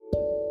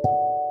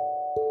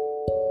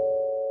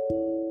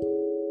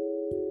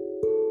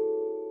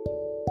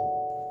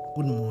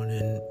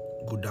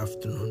good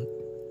afternoon,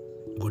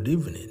 good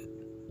evening,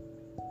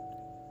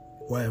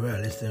 wherever you're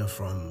listening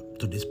from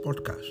to this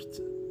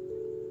podcast.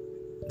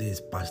 This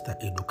is Pastor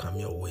Edu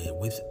Kamiowe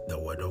with the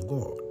Word of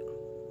God.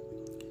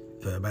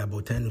 The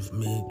Bible turn with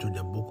me to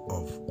the book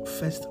of 1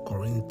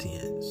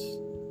 Corinthians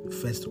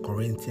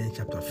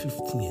chapter 15,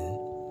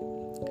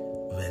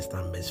 verse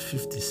numbers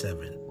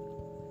 57.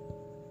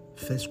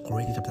 1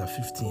 Corinthians chapter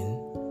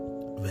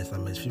 15, verse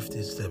numbers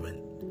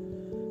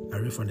 57. I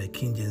read from the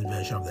King James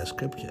Version of the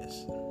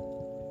Scriptures.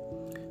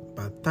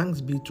 But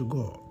thanks be to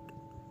God,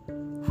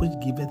 which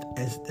giveth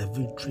us the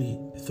victory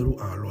through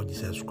our Lord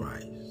Jesus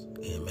Christ.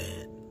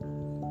 Amen.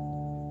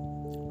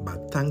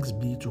 But thanks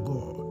be to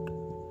God,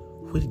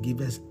 which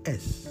giveth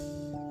us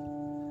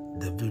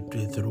the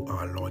victory through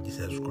our Lord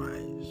Jesus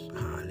Christ.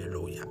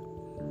 Hallelujah.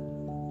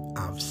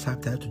 I've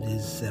subtitled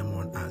today's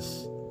sermon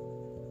as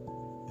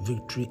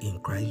Victory in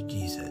Christ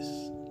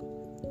Jesus.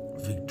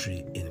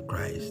 Victory in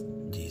Christ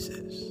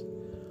Jesus.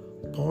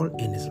 Paul,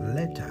 in his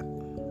letter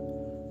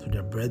to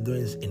the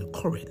brethren in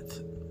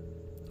Corinth,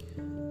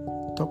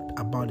 talked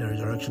about the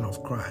resurrection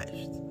of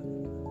Christ.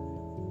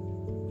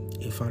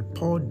 In fact,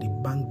 Paul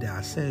debunked the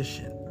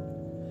assertion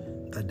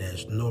that there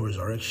is no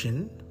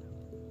resurrection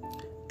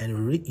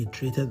and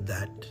reiterated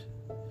that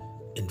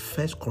in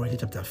 1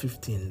 Corinthians chapter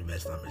 15,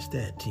 verse number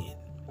 13.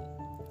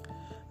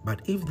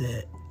 But if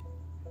there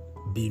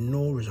be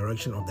no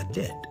resurrection of the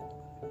dead,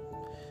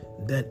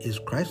 then is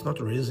Christ not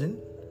risen?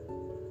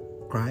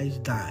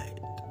 Christ died,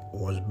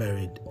 was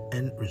buried,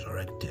 and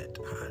resurrected.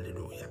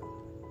 Hallelujah.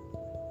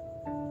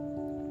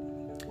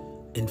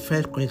 In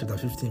 1 Corinthians chapter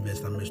 15,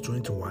 verse number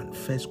 21,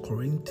 1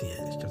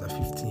 Corinthians chapter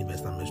 15,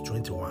 verse number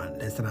 21,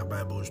 let's turn our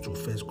Bibles to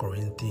 1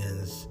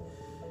 Corinthians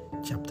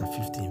chapter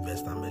 15,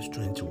 verse number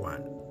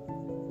 21.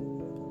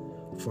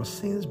 For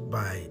since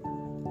by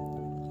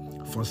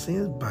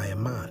a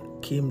man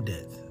came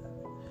death,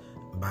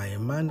 by a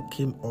man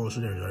came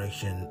also the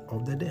resurrection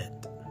of the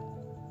dead.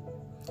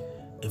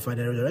 In fact,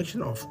 the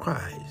resurrection of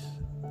Christ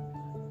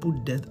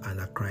put death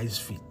under Christ's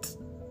feet,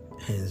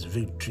 hence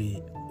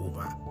victory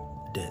over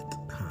death.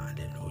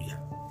 Hallelujah.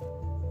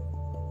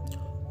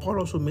 Paul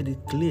also made it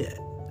clear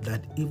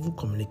that evil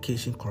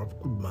communication corrupts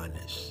good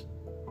manners.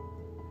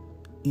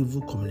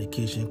 Evil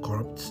communication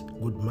corrupts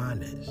good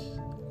manners.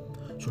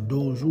 So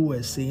those who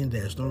were saying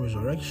there is no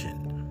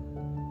resurrection,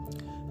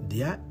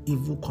 their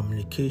evil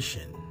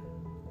communication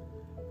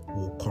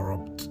will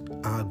corrupt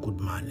our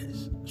good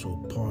manners. So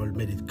Paul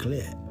made it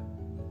clear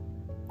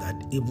that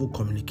evil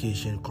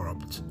communication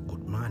corrupts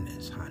good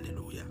manners.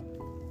 Hallelujah.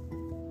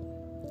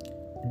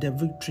 The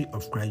victory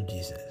of Christ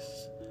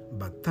Jesus.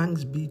 But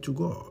thanks be to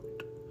God,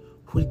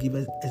 who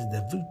giveth us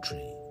the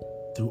victory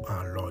through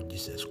our Lord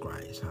Jesus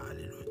Christ.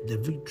 Hallelujah. The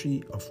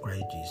victory of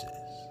Christ Jesus.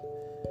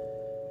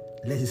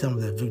 Let's see some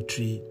of the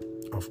victory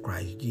of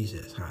Christ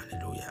Jesus.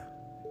 Hallelujah.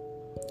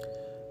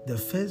 The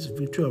first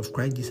victory of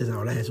Christ Jesus I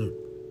would like us to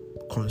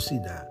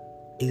consider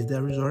is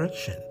the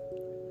resurrection.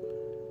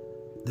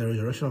 The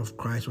resurrection of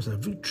Christ was a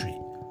victory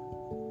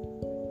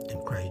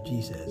in Christ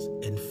Jesus.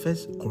 In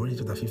 1 Corinthians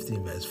chapter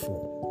 15, verse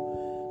 4.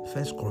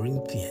 1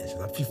 Corinthians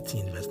chapter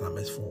 15, verse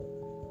number 4.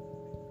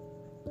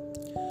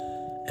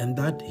 And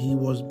that he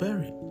was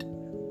buried,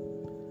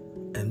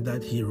 and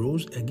that he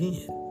rose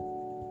again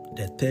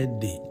the third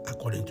day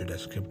according to the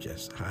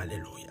Scriptures.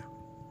 Hallelujah.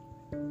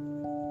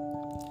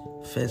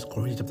 1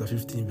 Corinthians chapter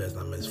 15, verse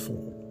number 4.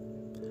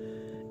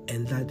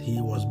 And that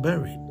he was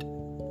buried,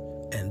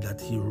 and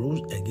that he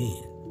rose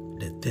again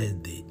the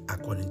third day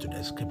according to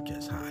the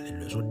Scriptures.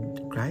 Hallelujah. So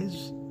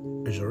Christ's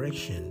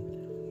resurrection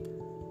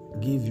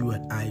gave you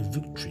and I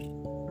victory.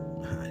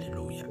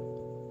 Hallelujah.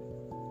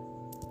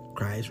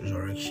 Christ's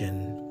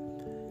resurrection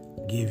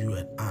gave you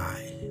and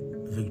I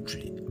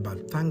victory.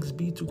 But thanks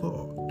be to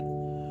God,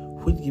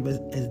 which gives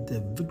us the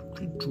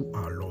victory through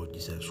our Lord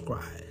Jesus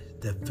Christ.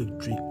 The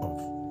victory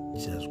of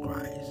Jesus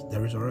Christ.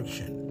 The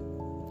resurrection.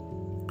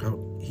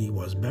 He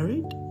was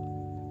buried,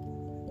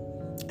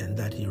 and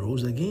that he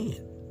rose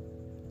again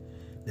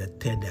the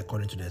third day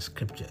according to the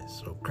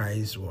Scriptures. So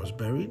Christ was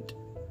buried,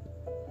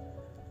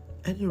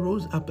 and he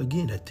rose up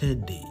again the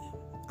third day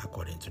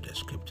according to the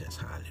Scriptures.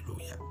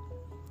 Hallelujah.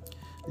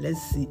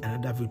 Let's see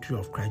another victory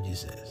of Christ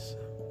Jesus.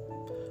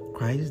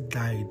 Christ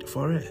died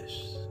for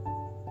us.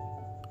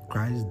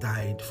 Christ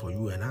died for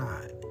you and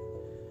I.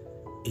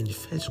 In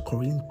 1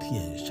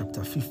 Corinthians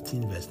chapter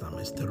 15, verse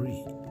number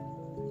 3,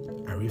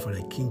 I read from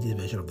the King James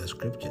Version of the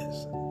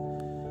Scriptures.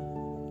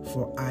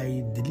 For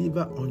I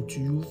deliver unto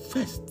you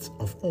first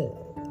of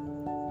all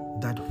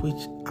that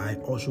which I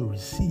also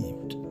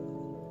received,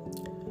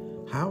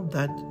 how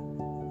that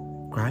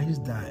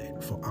Christ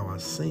died for our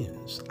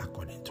sins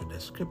according to the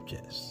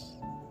Scriptures.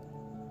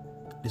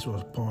 This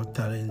was Paul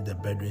telling the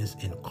brethren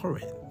in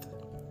Corinth.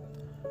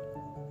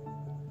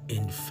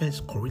 In 1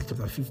 Corinthians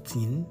chapter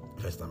 15,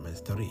 verse number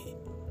 3.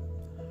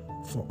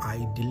 For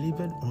I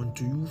delivered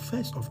unto you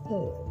first of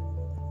all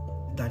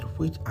that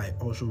which I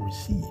also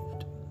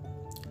received,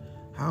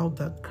 how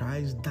that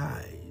Christ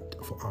died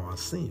for our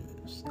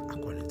sins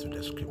according to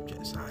the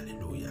Scriptures.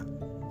 Hallelujah.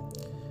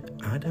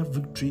 Another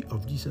victory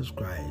of Jesus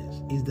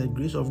Christ is the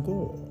grace of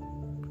God.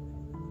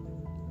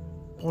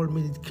 Paul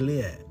made it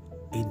clear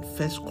in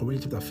 1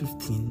 Corinthians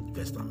 15,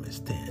 verse number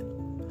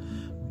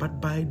 10. But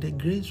by the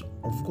grace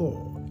of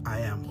God, I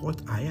am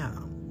what I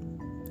am,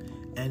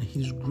 and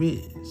his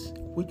grace,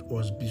 which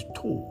was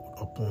bestowed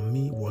upon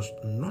me, was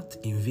not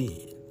in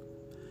vain,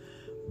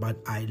 but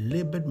I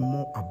labored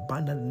more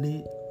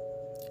abundantly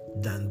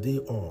than they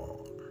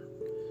all.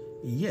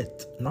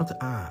 Yet not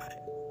I,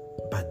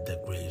 but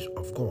the grace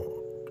of God,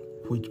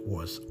 which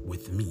was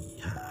with me.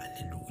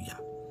 Hallelujah.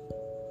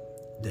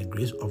 The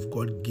grace of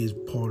God gives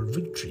Paul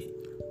victory.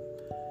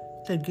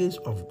 The grace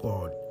of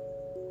God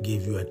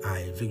gave you and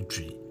I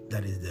victory.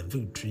 That is the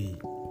victory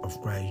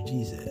of Christ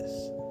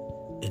Jesus.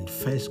 In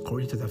 1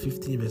 Corinthians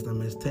 15, verse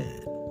number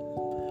 10.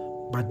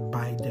 But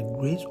by the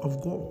grace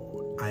of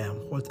God, I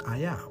am what I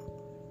am.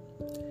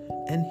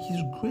 And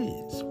his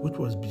grace, which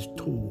was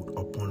bestowed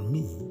upon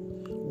me,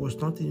 was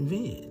not in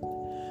vain,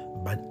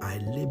 but I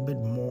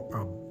labored more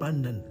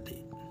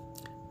abundantly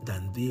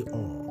than they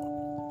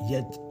all.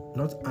 Yet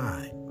not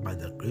I, but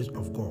the grace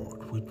of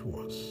God, which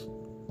was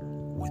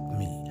with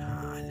me.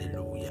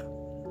 Hallelujah.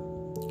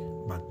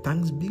 But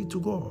thanks be to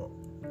God,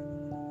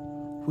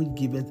 which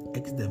giveth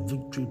us the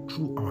victory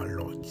through our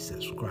Lord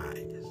Jesus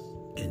Christ.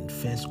 In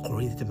 1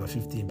 Corinthians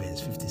 15,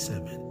 verse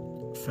 57.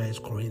 1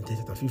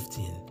 Corinthians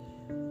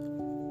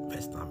 15,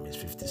 verse number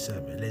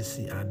 57. Let's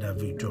see another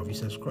victory of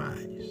Jesus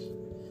Christ.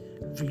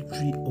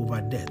 Victory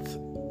over death.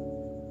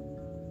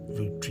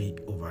 Victory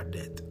over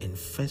death. In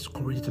 1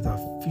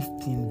 Corinthians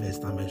 15, verse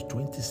number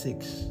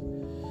 26.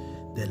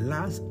 The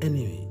last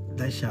enemy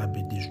that shall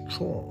be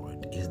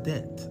destroyed is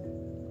death.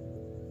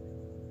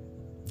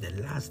 The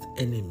last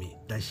enemy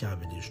that shall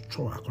be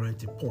destroyed, according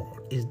to Paul,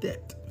 is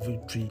death.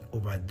 Victory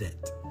over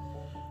death.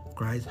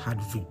 Christ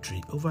had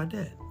victory over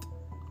death.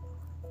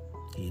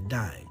 He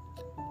died,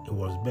 he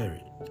was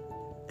buried,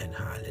 and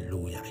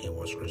hallelujah, he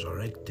was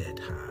resurrected.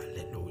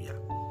 Hallelujah.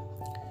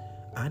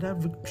 Another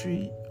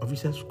victory of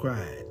Jesus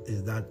Christ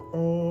is that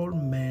all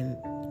men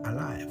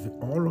alive,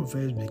 all of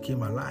us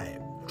became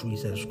alive through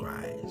Jesus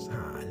Christ.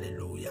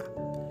 Hallelujah.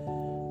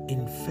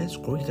 In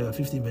 1 Corinthians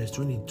 15, verse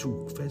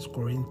 22, 1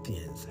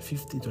 Corinthians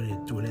 15,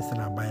 22, let's turn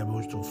our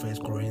Bibles to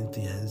 1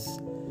 Corinthians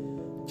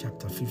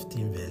chapter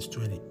 15, verse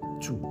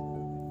 22.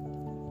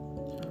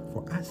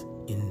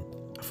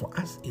 For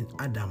us in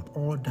Adam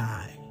all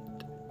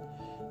died,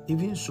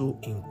 even so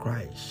in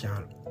Christ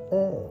shall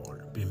all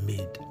be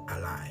made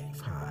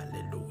alive.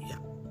 Hallelujah.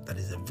 That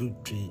is the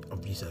victory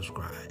of Jesus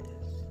Christ.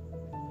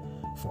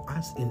 For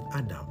us in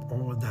Adam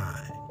all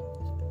died,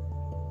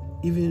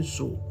 even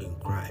so in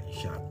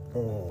Christ shall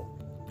all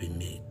be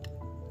made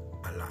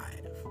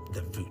alive.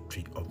 The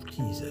victory of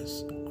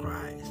Jesus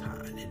Christ.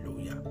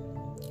 Hallelujah.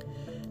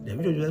 The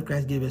victory of Jesus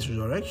Christ gave us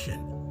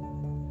resurrection.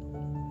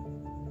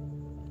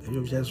 The victory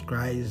of Jesus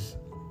Christ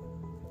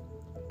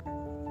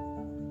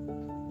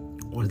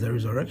was the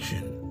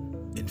resurrection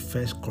in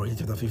 1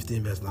 Corinthians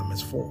 15, verse number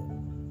 4.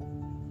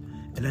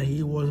 And that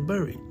he was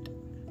buried,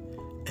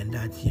 and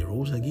that he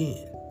rose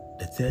again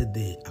the third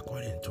day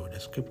according to the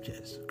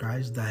scriptures.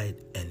 Christ died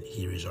and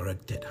he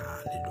resurrected.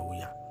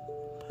 Hallelujah.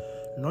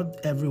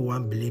 Not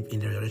everyone believed in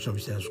the resurrection of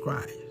Jesus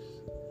Christ,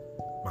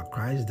 but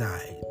Christ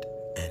died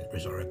and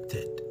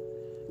resurrected,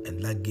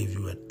 and that gave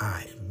you and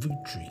I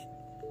victory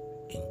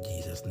in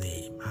Jesus'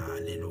 name.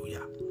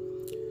 Hallelujah.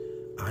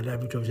 Another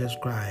victory of Jesus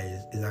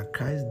Christ is that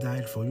Christ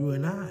died for you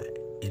and I.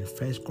 In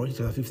 1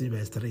 Corinthians 15,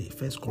 verse 3.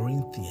 1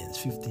 Corinthians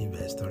 15,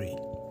 verse 3.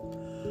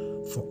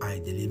 For I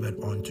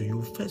delivered unto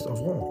you first of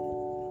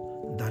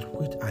all that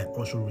which I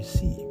also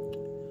received,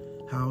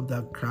 how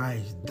that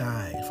Christ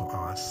died for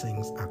our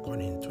sins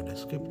according to the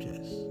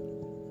scriptures.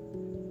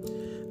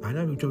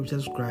 Another victory of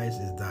Jesus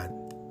Christ is that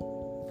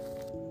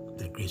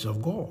the grace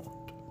of God.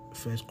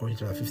 1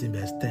 Corinthians 15,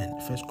 verse 10.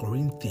 1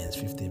 Corinthians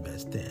 15,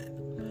 verse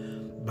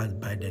 10. But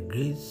by the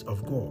grace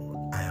of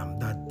God, I am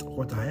that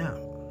what I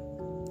am.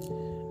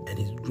 And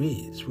his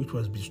grace, which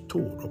was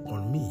bestowed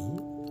upon me,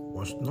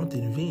 was not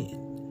in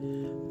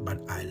vain, but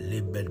I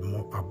labored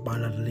more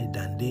abundantly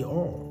than they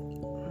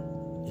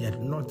all.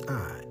 Yet not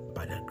I,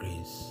 but the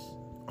grace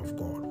of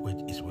God,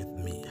 which is with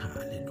me.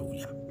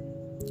 Hallelujah.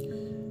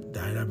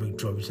 The other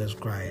victory of Jesus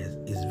Christ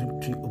is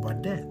victory over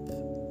death.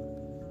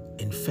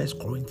 In 1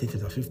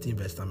 Corinthians 15,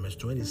 verse number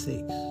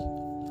 26,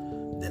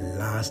 the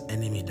last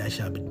enemy that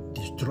shall be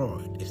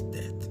destroyed is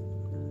death.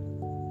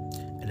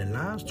 And the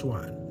last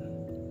one,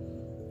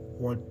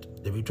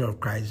 what the victory of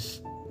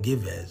Christ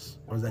gave us,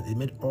 was that he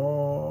made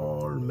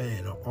all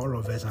men, or all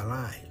of us,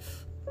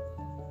 alive.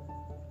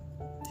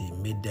 He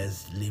made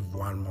us live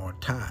one more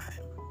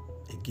time.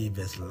 He gave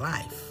us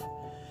life.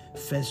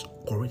 1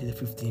 Corinthians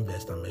 15,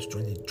 verse number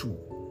 22.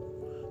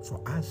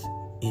 For us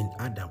in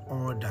Adam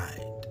all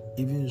died,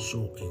 even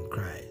so in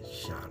Christ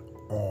shall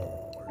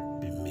all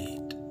be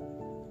made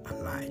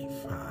alive.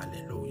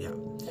 Hallelujah.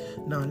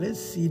 Now let's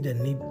see the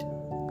need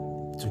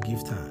to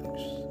give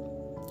thanks.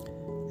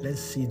 Let's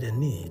see the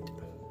need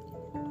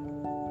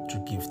to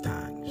give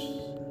thanks.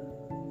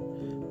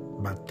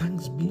 But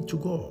thanks be to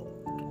God,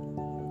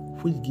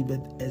 which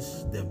giveth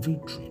us the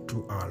victory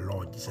through our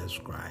Lord Jesus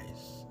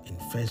Christ. In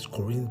 1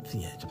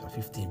 Corinthians chapter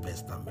 15,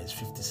 verse numbers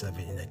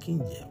 57 in the King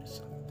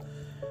James.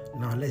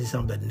 Now let's see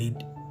some of the need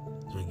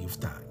to give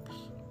thanks.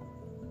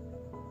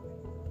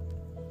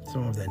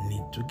 Some of the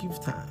need to give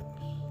thanks.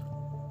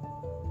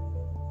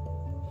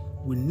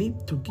 We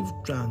need to give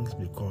thanks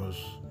because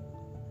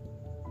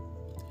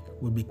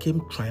we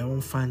became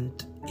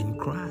triumphant in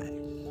Christ.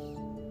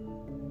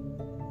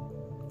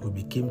 We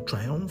became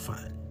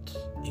triumphant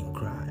in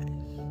Christ.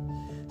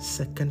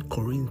 2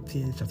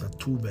 Corinthians chapter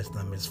 2, verse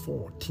numbers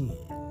 14.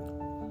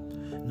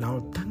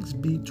 Now thanks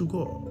be to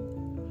God,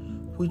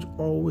 which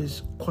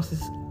always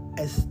causes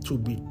us to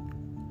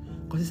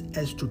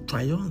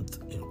triumph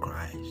in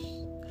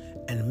Christ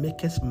and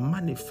make us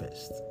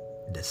manifest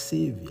the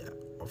Savior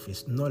of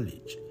His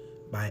knowledge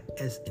by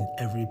us in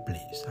every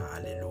place.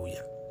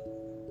 Hallelujah.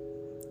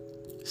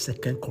 2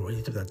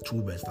 Corinthians chapter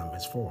 2, verse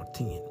numbers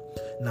 14.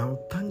 Now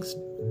thanks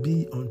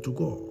be unto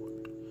God,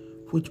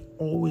 which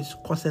always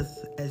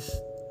causeth us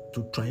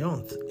to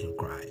triumph in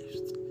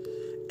Christ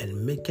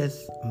and make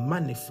us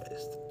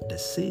manifest the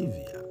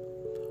Savior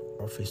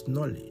of His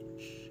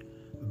knowledge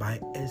by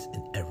us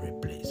in every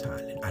place.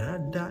 Hallelujah.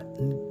 Another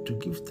need to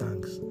give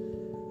thanks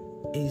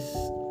is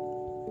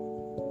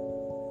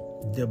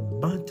the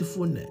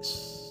bountifulness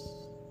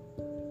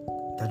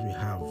that we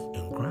have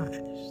in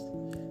Christ.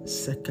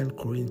 2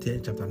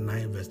 Corinthians chapter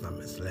 9, verse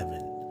number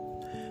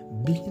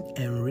 11. Being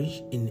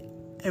enriched in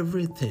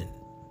everything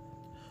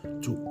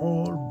to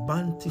all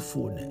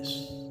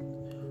bountifulness,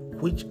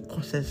 which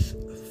causes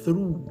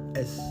through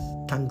us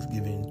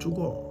thanksgiving to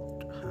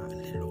God.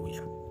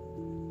 Hallelujah.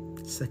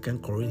 2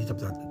 Corinthians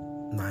chapter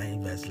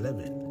 9, verse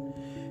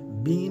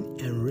 11. Being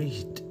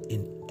enriched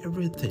in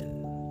everything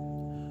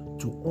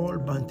to all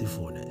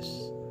bountifulness,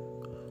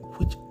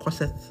 which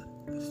causeth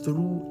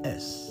through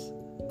us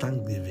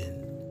thanksgiving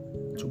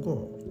to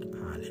God.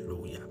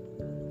 Hallelujah.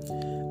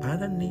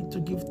 Another need to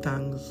give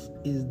thanks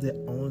is the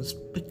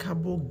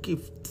unspeakable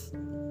gift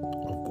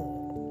of God.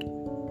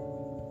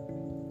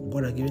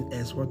 God has given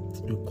us what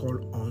we call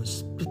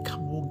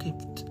unspeakable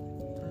gift.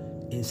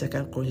 In 2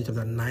 Corinthians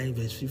chapter 9,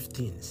 verse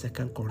 15, 2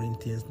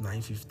 Corinthians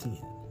 9:15.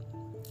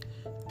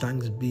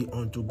 Thanks be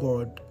unto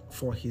God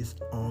for His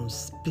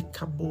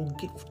unspeakable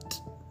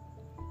gift.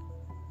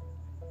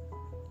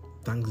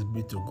 Thanks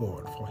be to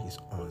God for His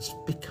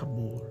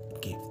unspeakable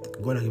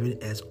gift. God has given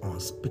us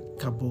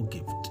unspeakable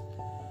gift,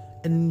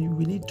 and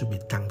we need to be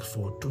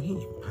thankful to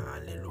Him.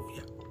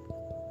 Hallelujah.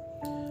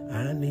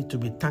 And I need to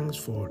be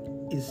thankful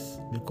is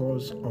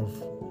because of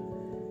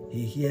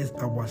He hears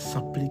our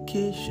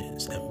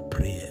supplications and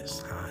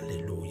prayers.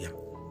 Hallelujah.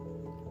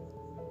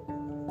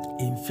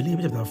 In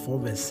Philippians chapter 4,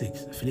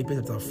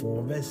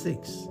 verse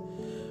 6,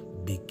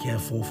 be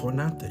careful for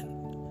nothing,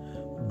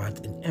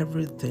 but in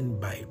everything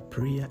by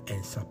prayer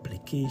and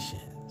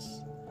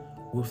supplications,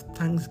 with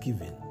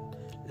thanksgiving,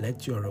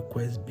 let your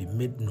requests be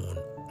made known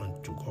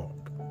unto God.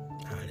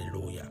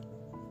 Hallelujah.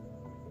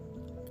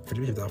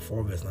 Philippians chapter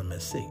 4, verse number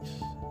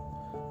 6.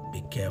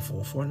 Be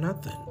careful for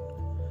nothing,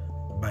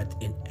 but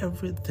in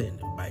everything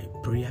by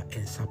prayer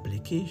and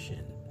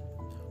supplication,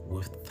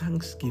 with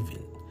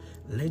thanksgiving,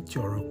 let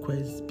your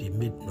requests be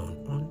made known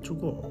unto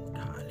God.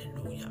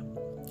 Hallelujah.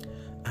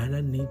 And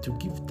I need to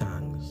give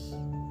thanks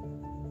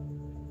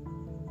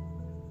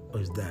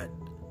is that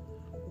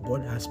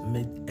God has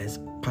made us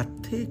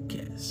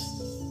partakers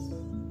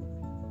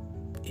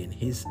in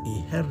His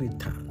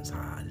inheritance.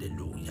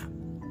 Hallelujah.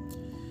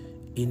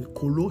 In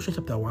Colossians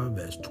chapter 1,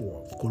 verse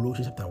 12,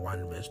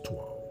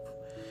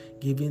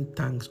 giving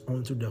thanks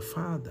unto the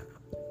Father,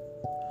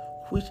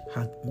 which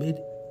hath made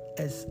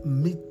us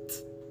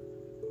meet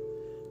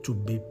to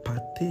be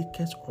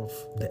partakers of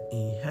the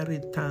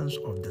inheritance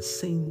of the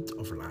saints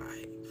of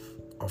light.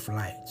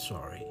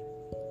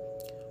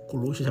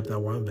 Colossians chapter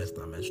 1, verse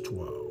number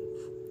 12.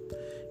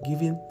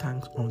 Giving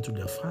thanks unto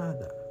the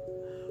Father,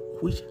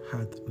 which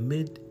hath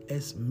made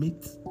us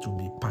meet to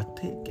be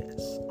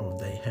partakers of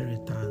the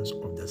inheritance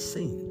of the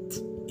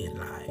saints in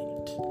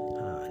light.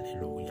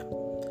 Hallelujah.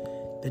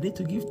 They need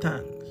to give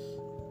thanks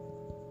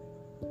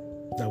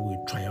that we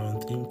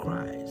triumph in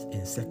Christ.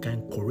 In 2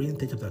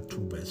 Corinthians chapter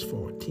 2, verse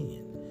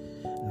 14.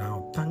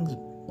 Now thanks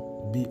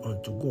be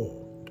unto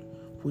God,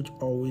 which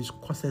always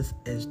causes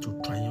us to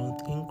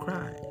triumph in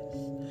Christ,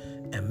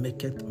 and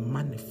maketh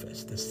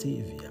manifest the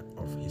Savior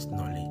of His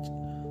knowledge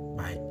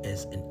by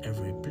us in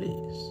every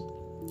place.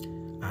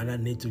 And I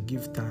need to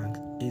give thanks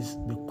is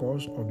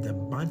because of the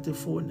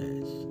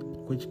bountifulness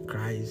which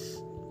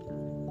Christ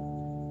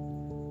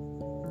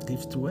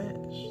gives to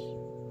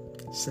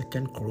us. 2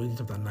 Corinthians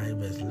chapter 9,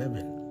 verse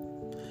 11.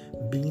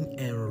 Being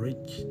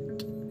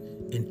enriched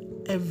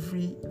in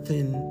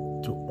everything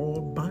to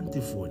all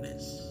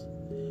bountifulness,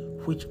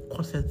 which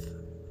causeth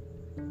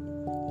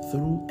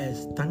through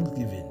us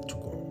thanksgiving to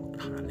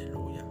God.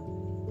 Hallelujah.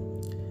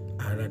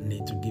 And I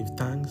need to give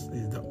thanks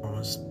is the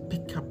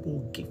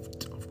unspeakable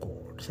gift of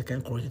God. 2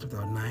 Corinthians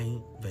chapter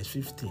 9, verse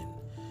 15.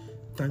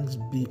 Thanks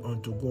be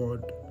unto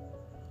God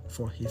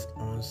for His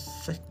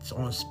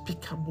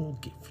unspeakable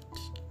gift.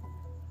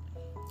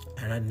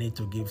 Another need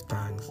to give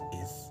thanks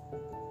is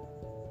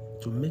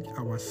to make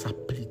our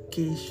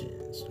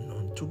supplications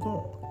known to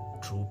God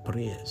through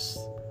prayers.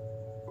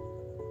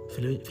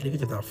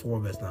 Philippians chapter 4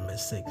 verse number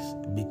 6.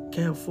 Be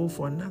careful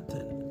for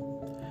nothing,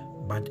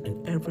 but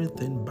in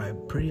everything by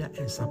prayer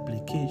and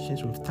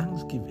supplications with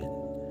thanksgiving,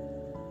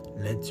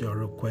 let your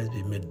requests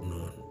be made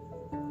known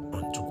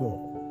unto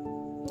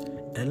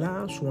God. The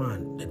last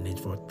one, the need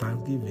for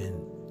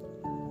thanksgiving,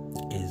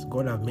 is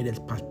God have made us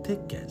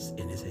partakers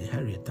in his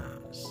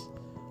inheritance.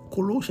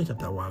 Colossians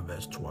chapter 1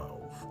 verse 12.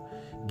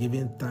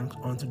 Giving thanks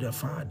unto the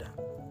Father,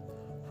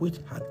 which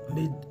hath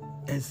made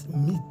us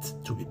meet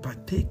to be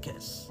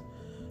partakers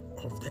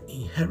of the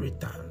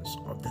inheritance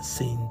of the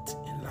saints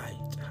in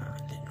light.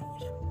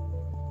 Hallelujah.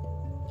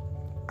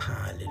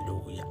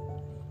 Hallelujah.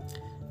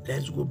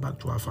 Let's go back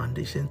to our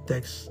foundation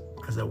text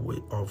as a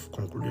way of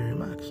concluding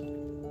remarks.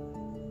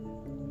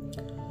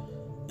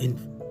 In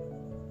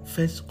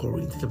 1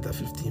 Corinthians chapter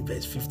 15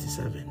 verse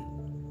 57.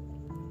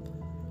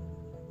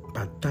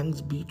 But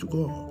thanks be to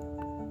God,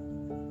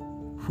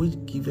 which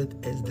giveth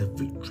us the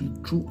victory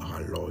through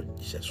our Lord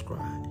Jesus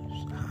Christ.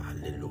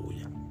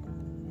 Hallelujah.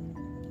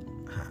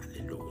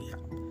 Hallelujah.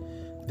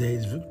 There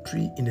is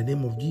victory in the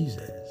name of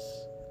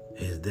Jesus,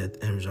 his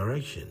death and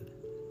resurrection.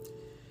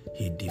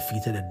 He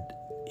defeated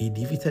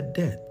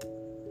death,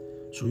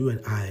 so you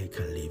and I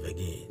can live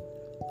again.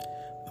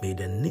 May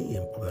the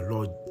name of the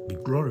Lord be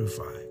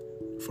glorified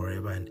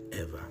forever and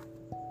ever.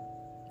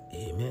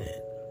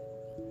 Amen.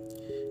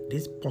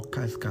 This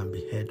podcast can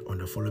be heard on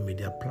the following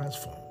media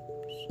platforms: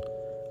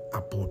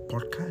 Apple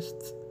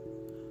Podcasts,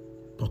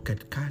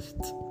 Pocket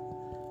Casts,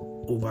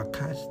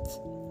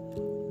 Overcast,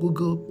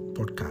 Google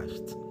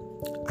Podcasts,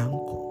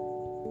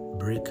 Anchor,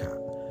 Breaker,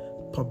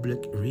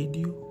 Public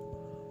Radio,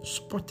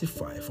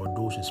 Spotify for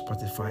those in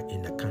Spotify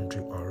in the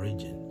country or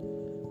region.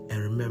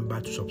 And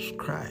remember to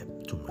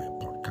subscribe to my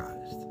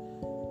podcast.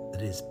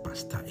 That is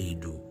Pastor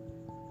Edu.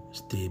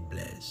 Stay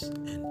blessed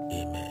and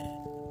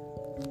amen.